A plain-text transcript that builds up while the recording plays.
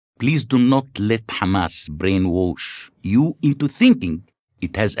Please do not let Hamas brainwash you into thinking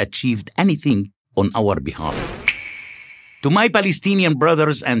it has achieved anything on our behalf. To my Palestinian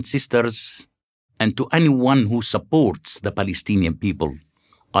brothers and sisters, and to anyone who supports the Palestinian people,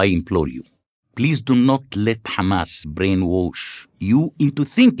 I implore you, please do not let Hamas brainwash you into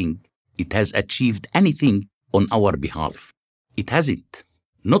thinking it has achieved anything on our behalf. It hasn't.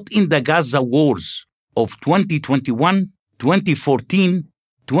 Not in the Gaza wars of 2021, 2014,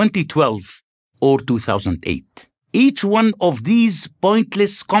 2012, or 2008. Each one of these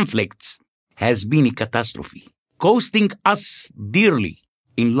pointless conflicts has been a catastrophe, costing us dearly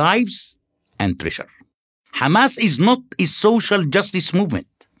in lives and treasure. Hamas is not a social justice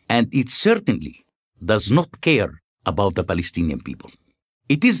movement, and it certainly does not care about the Palestinian people.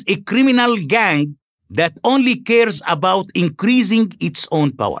 It is a criminal gang that only cares about increasing its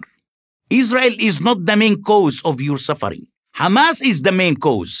own power. Israel is not the main cause of your suffering. Hamas is the main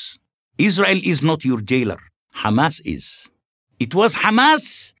cause. Israel is not your jailer. Hamas is. It was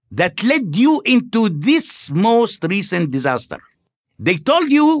Hamas that led you into this most recent disaster. They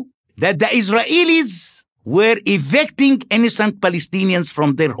told you that the Israelis were evicting innocent Palestinians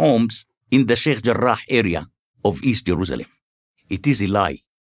from their homes in the Sheikh Jarrah area of East Jerusalem. It is a lie.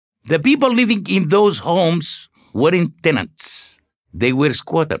 The people living in those homes weren't tenants. They were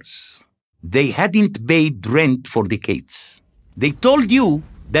squatters. They hadn't paid rent for decades. They told you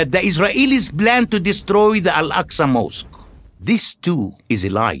that the Israelis planned to destroy the Al-Aqsa Mosque. This too is a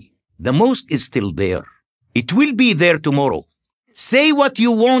lie. The mosque is still there. It will be there tomorrow. Say what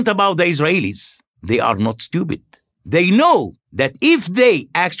you want about the Israelis. They are not stupid. They know that if they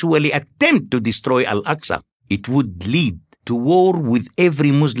actually attempt to destroy Al-Aqsa, it would lead to war with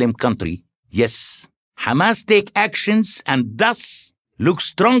every Muslim country. Yes, Hamas take actions and thus look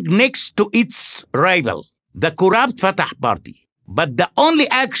strong next to its rival, the corrupt Fatah party. But the only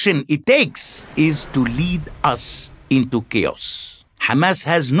action it takes is to lead us into chaos. Hamas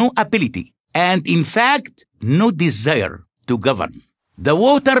has no ability and, in fact, no desire to govern. The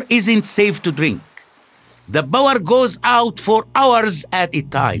water isn't safe to drink. The power goes out for hours at a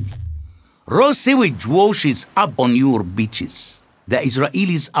time. Raw sewage washes up on your beaches. The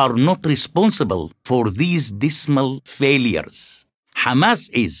Israelis are not responsible for these dismal failures. Hamas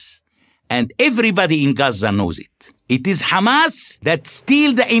is, and everybody in Gaza knows it. It is Hamas that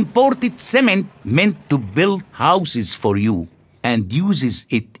steals the imported cement meant to build houses for you and uses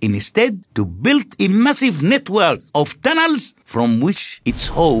it instead to build a massive network of tunnels from which it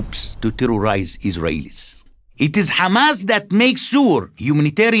hopes to terrorize Israelis. It is Hamas that makes sure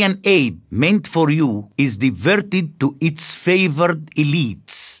humanitarian aid meant for you is diverted to its favored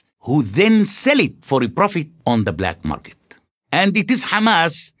elites, who then sell it for a profit on the black market. And it is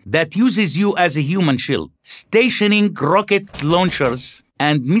Hamas that uses you as a human shield, stationing rocket launchers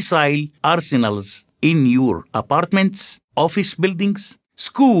and missile arsenals in your apartments, office buildings,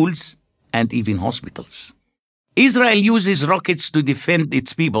 schools, and even hospitals. Israel uses rockets to defend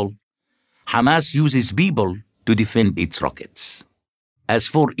its people. Hamas uses people to defend its rockets. As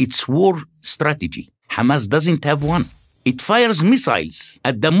for its war strategy, Hamas doesn't have one. It fires missiles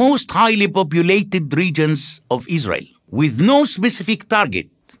at the most highly populated regions of Israel with no specific target.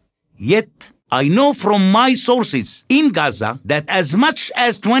 Yet, I know from my sources in Gaza that as much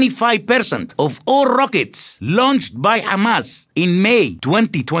as 25% of all rockets launched by Hamas in May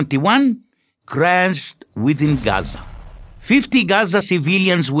 2021 crashed within Gaza. 50 Gaza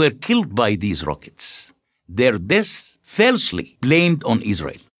civilians were killed by these rockets. Their deaths falsely blamed on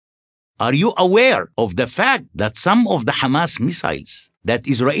Israel. Are you aware of the fact that some of the Hamas missiles that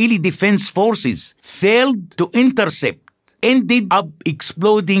Israeli defense forces failed to intercept ended up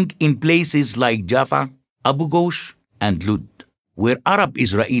exploding in places like Jaffa, Abu Ghosh, and Lud, where Arab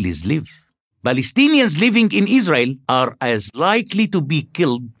Israelis live? Palestinians living in Israel are as likely to be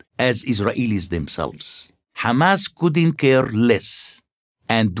killed as Israelis themselves. Hamas couldn't care less.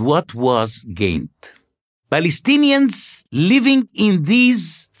 And what was gained? Palestinians living in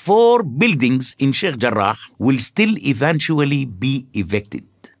these 4 buildings in Sheikh Jarrah will still eventually be evicted.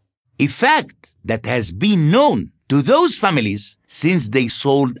 A fact that has been known to those families since they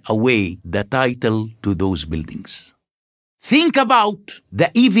sold away the title to those buildings. Think about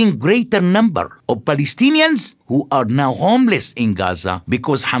the even greater number of Palestinians who are now homeless in Gaza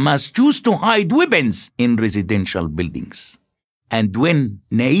because Hamas choose to hide weapons in residential buildings. And when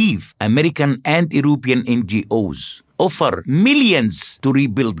naive American and European NGOs offer millions to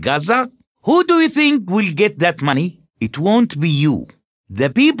rebuild Gaza, who do you think will get that money? It won't be you. The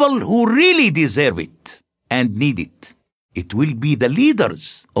people who really deserve it and need it. It will be the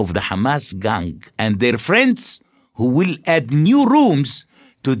leaders of the Hamas gang and their friends who will add new rooms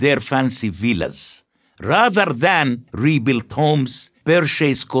to their fancy villas, rather than rebuild homes,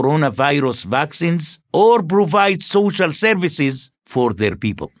 purchase coronavirus vaccines, or provide social services for their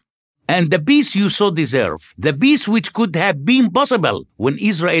people. And the peace you so deserve, the peace which could have been possible when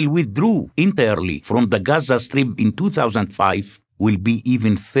Israel withdrew entirely from the Gaza Strip in 2005, will be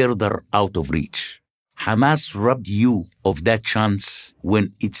even further out of reach. Hamas robbed you of that chance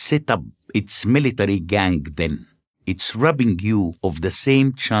when it set up its military gang then. It's robbing you of the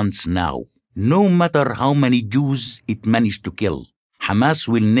same chance now. No matter how many Jews it managed to kill, Hamas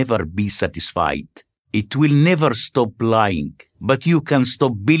will never be satisfied. It will never stop lying, but you can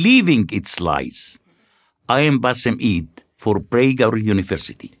stop believing its lies. I am Bassem Eid for Prager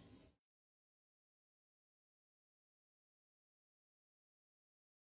University.